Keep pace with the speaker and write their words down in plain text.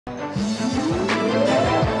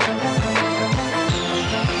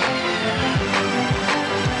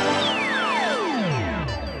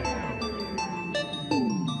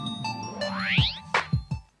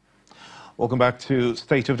Welcome back to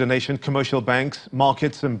State of the Nation. Commercial banks,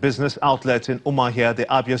 markets and business outlets in Umuahia, the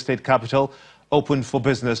Abia state capital, opened for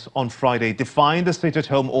business on Friday, defying the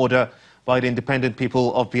stay-at-home order by the Independent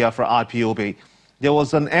People of Biafra, IPOB. There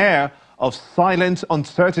was an air of silent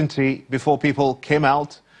uncertainty before people came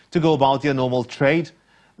out to go about their normal trade.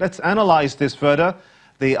 Let's analyze this further.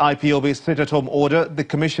 The IPOB stay-at-home order, the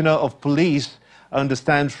Commissioner of Police, I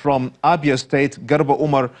understand from Abia State, Garba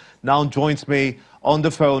Umar, now joins me on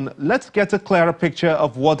the phone. Let's get a clearer picture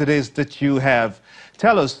of what it is that you have.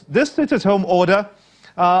 Tell us, this stay-at-home order,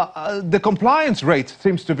 the compliance rate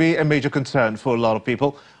seems to be a major concern for a lot of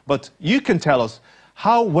people, but you can tell us,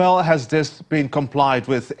 how well has this been complied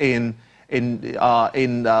with in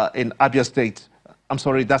Abia State? I'm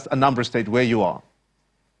sorry, that's Anambra State, where you are.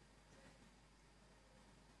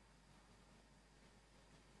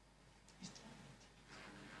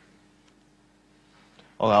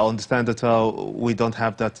 Oh, I understand that we don't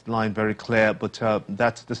have that line very clear, but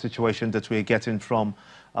that's the situation that we're getting from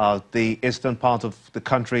the eastern part of the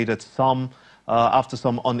country, that after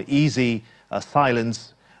some uneasy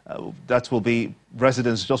silence, that will be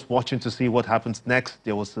residents just watching to see what happens next.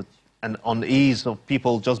 There was an unease of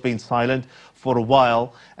people just being silent for a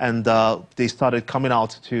while, and they started coming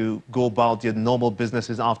out to go about their normal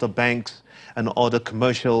businesses after banks and other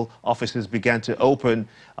commercial offices began to open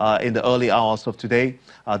in the early hours of today,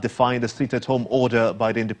 defying the stay-at-home order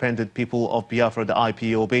by the Independent People of Biafra, the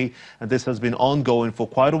IPOB. And this has been ongoing for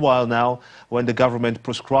quite a while now, when the government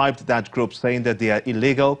proscribed that group, saying that they are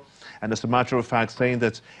illegal. And as a matter of fact, saying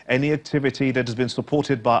that any activity that has been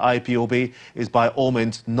supported by IPOB is by all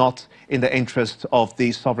means not in the interest of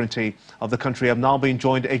the sovereignty of the country. I've now been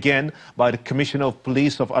joined again by the Commissioner of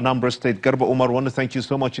Police of Anambra State, Garba Umar. I want to thank you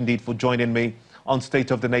so much indeed for joining me on State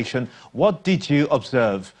of the Nation. What did you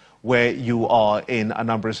observe where you are in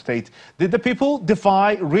Anambra State? Did the people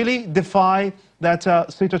really defy that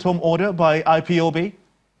stay-at-home order by IPOB?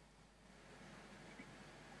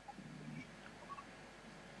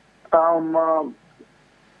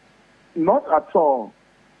 Not at all.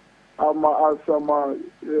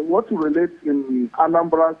 What relates in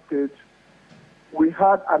Anambra State, we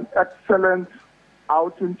had an excellent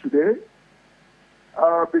outing today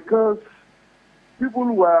because people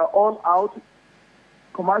were all out,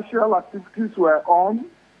 commercial activities were on,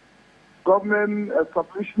 government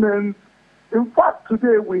establishments. In fact,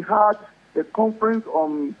 today we had a conference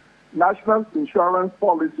on national insurance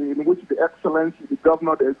policy in which the Excellency, the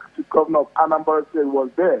governor, the executive governor of Anambra State was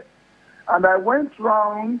there. And I went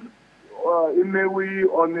round Inewi,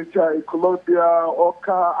 Onitsha, Ikolodia,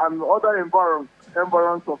 Oka, and other environs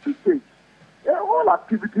of the state. All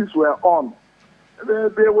activities were on.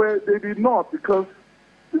 They did not, because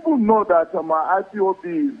people know that IPOB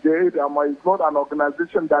is dead. It's not an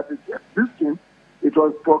organization that is existing. It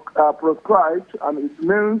was proscribed, and it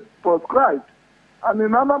means proscribed. And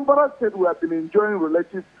in Anambra State, we have been enjoying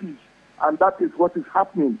relative peace, and that is what is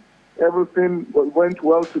happening. Everything went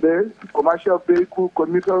well today. Commercial vehicle,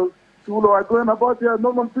 commuters, people are going about their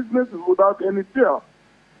normal businesses without any fear.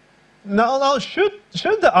 Now, should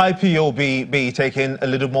the IPOB be taken a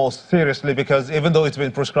little more seriously? Because even though it's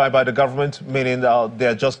been proscribed by the government, meaning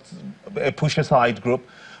they're just a push-aside group,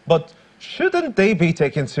 but shouldn't they be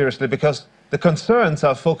taken seriously? Because the concerns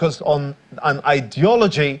are focused on an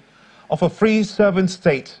ideology of a free servant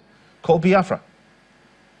state called Biafra.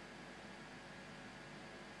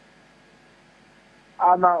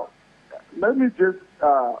 Now, let me just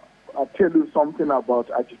tell you something about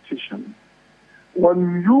agitation.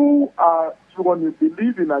 When you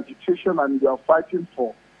believe in agitation and you are fighting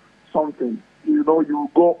for something, you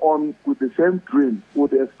go on with the same dream,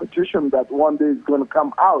 with the expectation that one day it's going to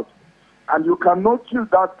come out. And you cannot kill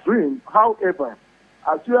that dream. However,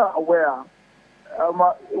 as you are aware,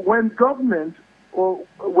 when government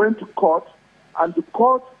went to court and the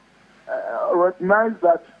court recognized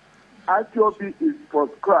that IPOB is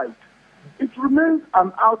proscribed, it remains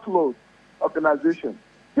an outlawed organization.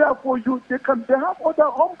 Therefore, they have other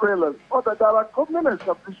umbrellas, there are government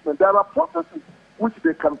establishments, there are processes which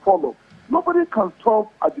they can follow. Nobody can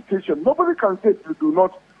stop agitation. Nobody can say you do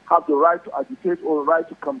not have the right to agitate or the right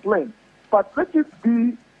to complain. But let it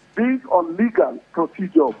be based on legal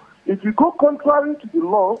procedure. If you go contrary to the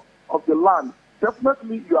law of the land,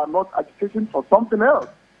 definitely you are not agitating for something else.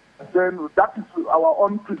 Then that is our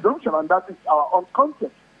own presumption, and that is our own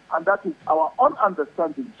concept, and that is our own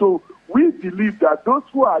understanding. So we believe that those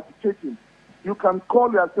who are agitating, you can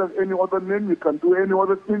call yourself any other name, you can do any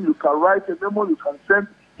other thing, you can write a memo, you can send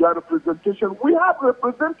your representation. We have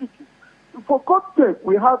representatives. For God's sake,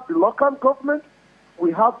 we have the local government,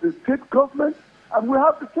 we have the state government, and we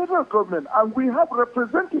have the federal government, and we have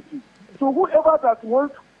representatives. So whoever that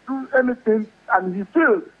wants to do anything and he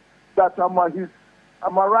feels that am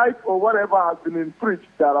I right or whatever has been infringed,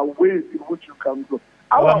 there are ways in which you can go.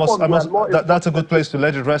 That's a good place to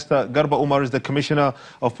let it rest. Garba Umar is the Commissioner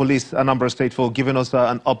of Police, Anambra State, for giving us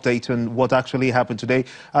an update on what actually happened today.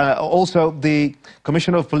 Also, the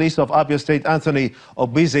Commissioner of Police of Abia State, Anthony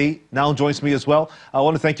Obizi, now joins me as well. I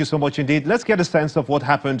want to thank you so much indeed. Let's get a sense of what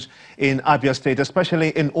happened in Abia State, especially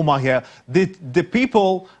in Umuahia. Did the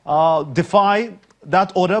people defy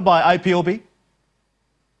that order by IPOB?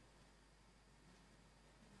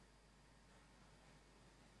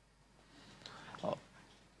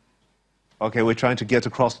 Okay, we're trying to get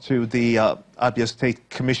across to the Abia State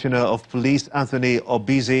Commissioner of Police, Anthony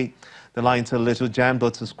Obizi. The line's a little jammed,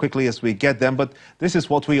 but as quickly as we get them. But this is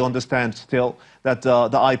what we understand still, that the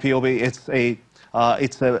IPOB,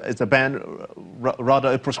 it's a ban,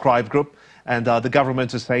 rather a proscribed group. And the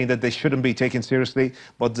government is saying that they shouldn't be taken seriously.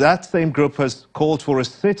 But that same group has called for a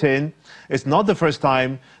sit-in. It's not the first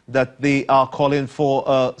time that they are calling for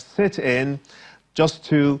a sit-in, just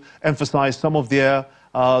to emphasize some of their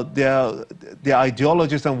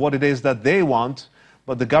ideologies and what it is that they want.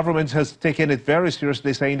 But the government has taken it very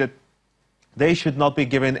seriously, saying that they should not be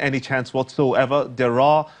given any chance whatsoever. There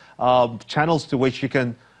are channels to which you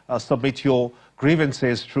can submit your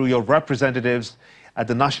grievances through your representatives at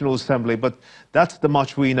the National Assembly, but that's the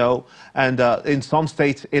much we know. And in some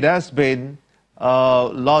states, it has been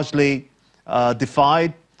largely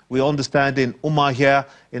defied. We understand in Umuahia,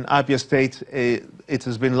 in Abia State, it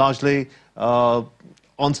has been largely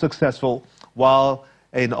unsuccessful, while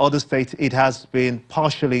in other states it has been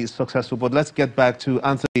partially successful. But let's get back to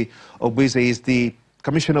Anthony Obizi, he's the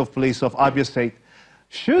Commissioner of Police of Abia State.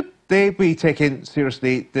 Should they be taken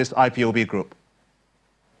seriously, this IPOB group?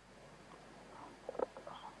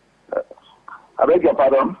 I beg your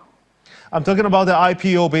pardon? I'm talking about the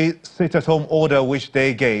IPOB sit-at-home order which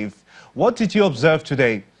they gave. What did you observe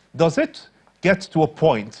today? Does it get to a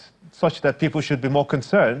point such that people should be more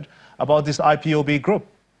concerned about this IPOB group?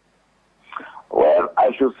 Well,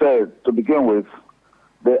 I should say, to begin with,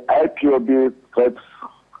 the IPOB threats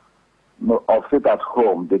of sit at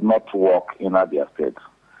home did not work in Abia State,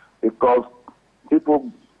 because people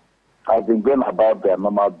have been going about their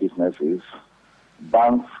normal businesses,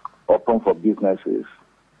 banks open for businesses,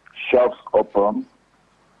 shops open,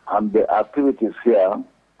 and the activities here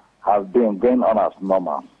have been going on as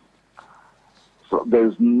normal. So there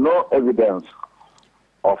is no evidence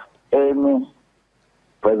of any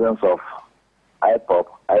presence of IPOB,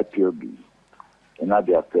 IPOB in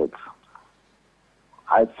Abia State.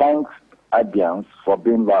 I thank Abians for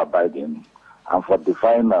being law-abiding and for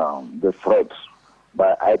defying the threat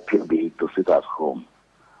by IPOB to sit at home.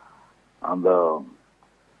 And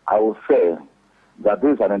I will say that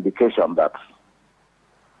this is an indication that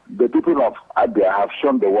the people of Abia have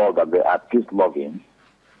shown the world that they are peace-loving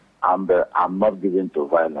and are not given to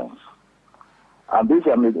violence. And this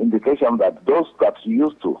is an indication that those that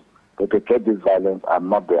used to perpetrate this violence are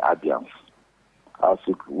not the Abians, as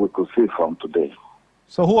we could see from today.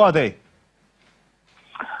 So who are they?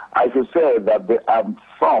 I should say that they are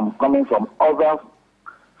some coming from other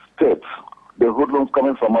states, the hoodlums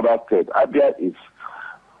coming from other states. Abia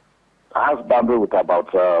has boundary with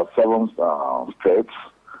about 7 states,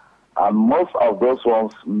 and most of those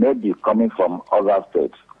ones may be coming from other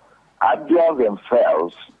states. Abians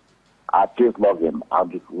themselves are peace-loving,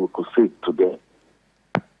 and we could see it today.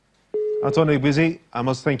 Anthony Obizi, I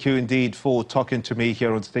must thank you indeed for talking to me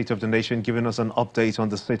here on State of the Nation, giving us an update on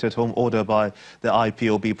the sit-at-home order by the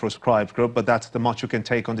IPOB proscribed group. But that's the much you can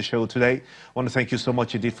take on the show today. I want to thank you so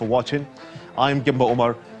much indeed for watching. I'm Gimba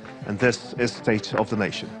Umar, and this is State of the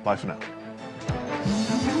Nation. Bye for now.